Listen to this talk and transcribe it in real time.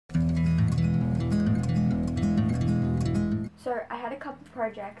So I had a couple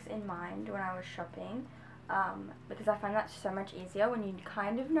projects in mind when I was shopping, because I find that so much easier when you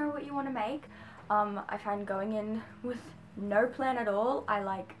kind of know what you want to make. I find going in with no plan at all,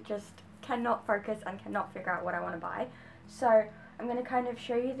 I just cannot focus and cannot figure out what I want to buy. So I'm going to kind of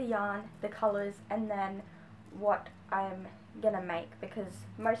show you the yarn, the colours, and then what I'm going to make, because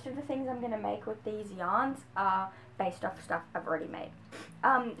most of the things I'm going to make with these yarns are based off stuff I've already made.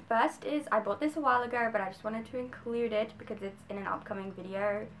 First is, I bought this a while ago, but I just wanted to include it because it's in an upcoming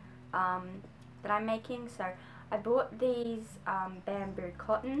video that I'm making. So I bought these bamboo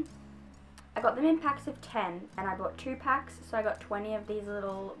cotton. I got them in packs of 10, and I bought 2 packs, so I got 20 of these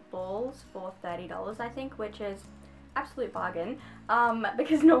little balls for $30, I think, which is absolute bargain,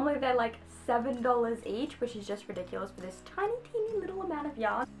 because normally they're like $7 each, which is just ridiculous for this tiny teeny little amount of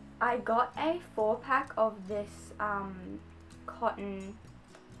yarn. I got a 4-pack of this cotton,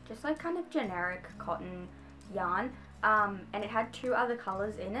 just like kind of generic cotton yarn, and it had 2 other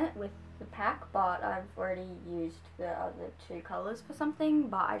colours in it with the pack, but I've already used the other 2 colours for something,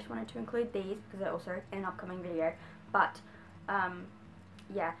 but I just wanted to include these because they're also in an upcoming video. But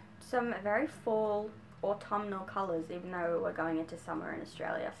yeah, some very fall autumnal colours, even though we're going into summer in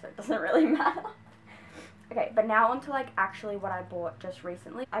Australia, so it doesn't really matter. Okay, but now on to like actually what I bought just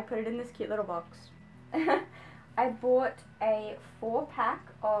recently. I put it in this cute little box. I bought a 4-pack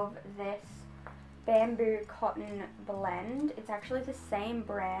of this bamboo cotton blend. It's actually the same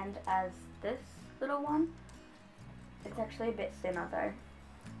brand as this little one. It's actually a bit thinner though.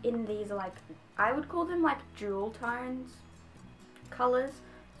 In these, like, I would call them like jewel tones colours.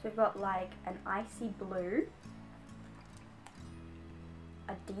 So we've got like an icy blue,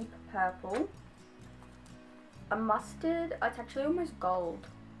 a deep purple, a mustard, it's actually almost gold,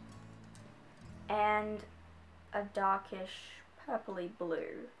 and a darkish purpley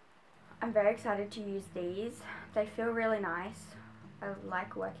blue. I'm very excited to use these. They feel really nice. I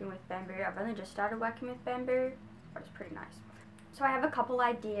like working with bamboo. I've only just started working with bamboo, but it's pretty nice. So I have a couple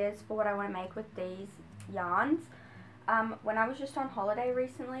ideas for what I want to make with these yarns. When I was just on holiday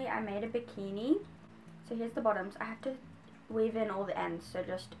recently, I made a bikini. So here's the bottoms. I have to weave in all the ends, so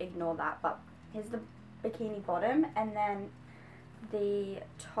just ignore that. But here's the bikini bottom, and then the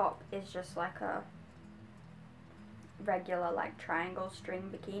top is just like a regular like triangle string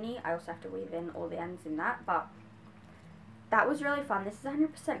bikini. I also have to weave in all the ends in that, but that was really fun. This is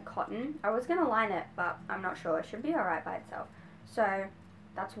 100% cotton. I was gonna line it, but I'm not sure. It should be alright by itself. So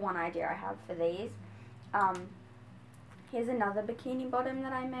that's one idea I have for these. Here's another bikini bottom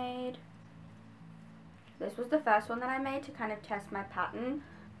that I made. This was the first one that I made to kind of test my pattern.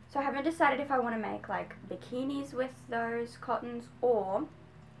 So I haven't decided if I want to make like bikinis with those cottons or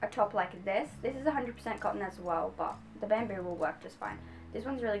a top like this. This is 100% cotton as well, but the bamboo will work just fine. This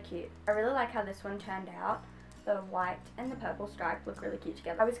one's really cute. I really like how this one turned out. The white and the purple stripe look really cute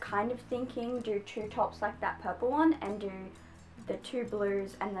together. I was kind of thinking do 2 tops like that purple one and do the 2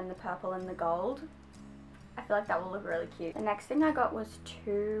 blues and then the purple and the gold. I feel like that will look really cute. The next thing I got was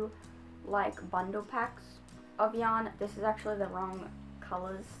 2 like bundle packs of yarn. This is actually the wrong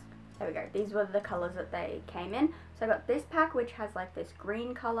colours. There we go. These were the colours that they came in. So I got this pack which has like this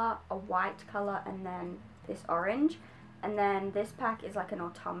green colour, a white colour, and then this orange. And then this pack is like an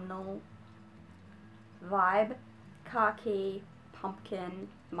autumnal vibe, khaki, pumpkin,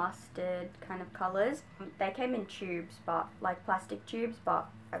 mustard kind of colours. They came in tubes, but like plastic tubes, but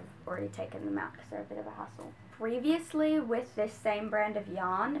I've already taken them out because they're a bit of a hassle. Previously, with this same brand of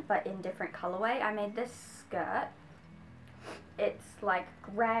yarn but in different colourway, I made this skirt. It's like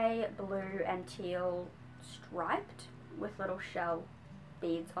grey, blue and teal striped with little shell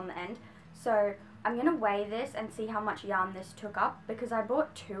beads on the end. So I'm going to weigh this and see how much yarn this took up, because I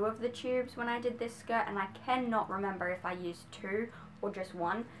bought 2 of the tubes when I did this skirt and I cannot remember if I used 2 or just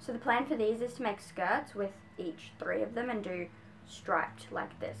 1. So the plan for these is to make skirts with each 3 of them and do striped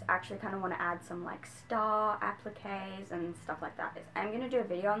like this. I actually kind of want to add some like star appliques and stuff like that. I'm going to do a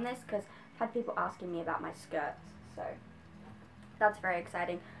video on this because I've had people asking me about my skirts, so that's very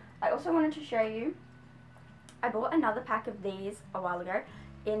exciting. I also wanted to show you, I bought another pack of these a while ago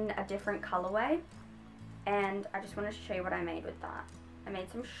in a different colorway, and I just wanted to show you what I made with that. I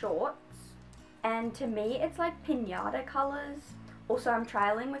made some shorts, and to me it's like pinata colors. Also, I'm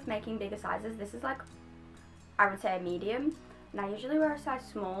trialing with making bigger sizes. This is like, I would say a medium, and I usually wear a size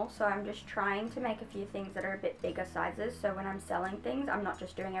small, so I'm just trying to make a few things that are a bit bigger sizes, so when I'm selling things I'm not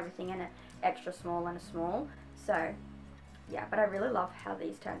just doing everything in an extra small and a small. So yeah, but I really love how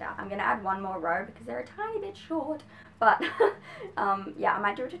these turned out. I'm going to add 1 more row because they're a tiny bit short, but yeah, I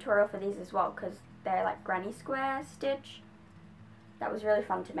might do a tutorial for these as well because they're like granny square stitch. That was really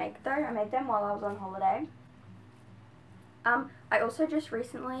fun to make though. I made them while I was on holiday. I also just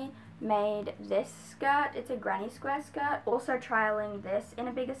recently made this skirt. It's a granny square skirt. Also trialing this in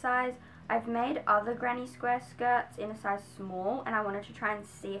a bigger size. I've made other granny square skirts in a size small, and I wanted to try and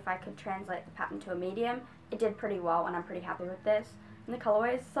see if I could translate the pattern to a medium. It did pretty well, and I'm pretty happy with this. And the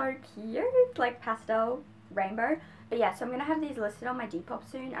colorway is so cute, like pastel rainbow. But yeah, so I'm going to have these listed on my Depop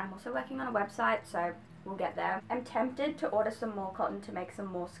soon, and I'm also working on a website, so we'll get there. I'm tempted to order some more cotton to make some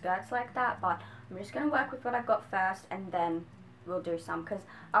more skirts like that, but I'm just going to work with what I've got first, and then we'll do some, because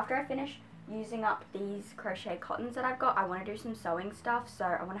after I finish using up these crochet cottons that I've got, I want to do some sewing stuff, so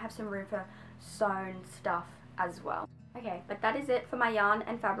I want to have some room for sewn stuff as well. Okay, but that is it for my yarn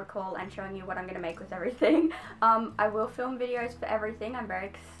and fabric haul and showing you what I'm going to make with everything. I will film videos for everything. I'm very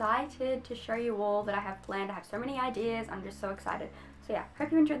excited to show you all that I have planned. I have so many ideas. I'm just so excited. So yeah,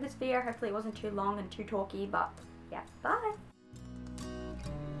 hope you enjoyed this video. Hopefully it wasn't too long and too talky, but yeah, bye!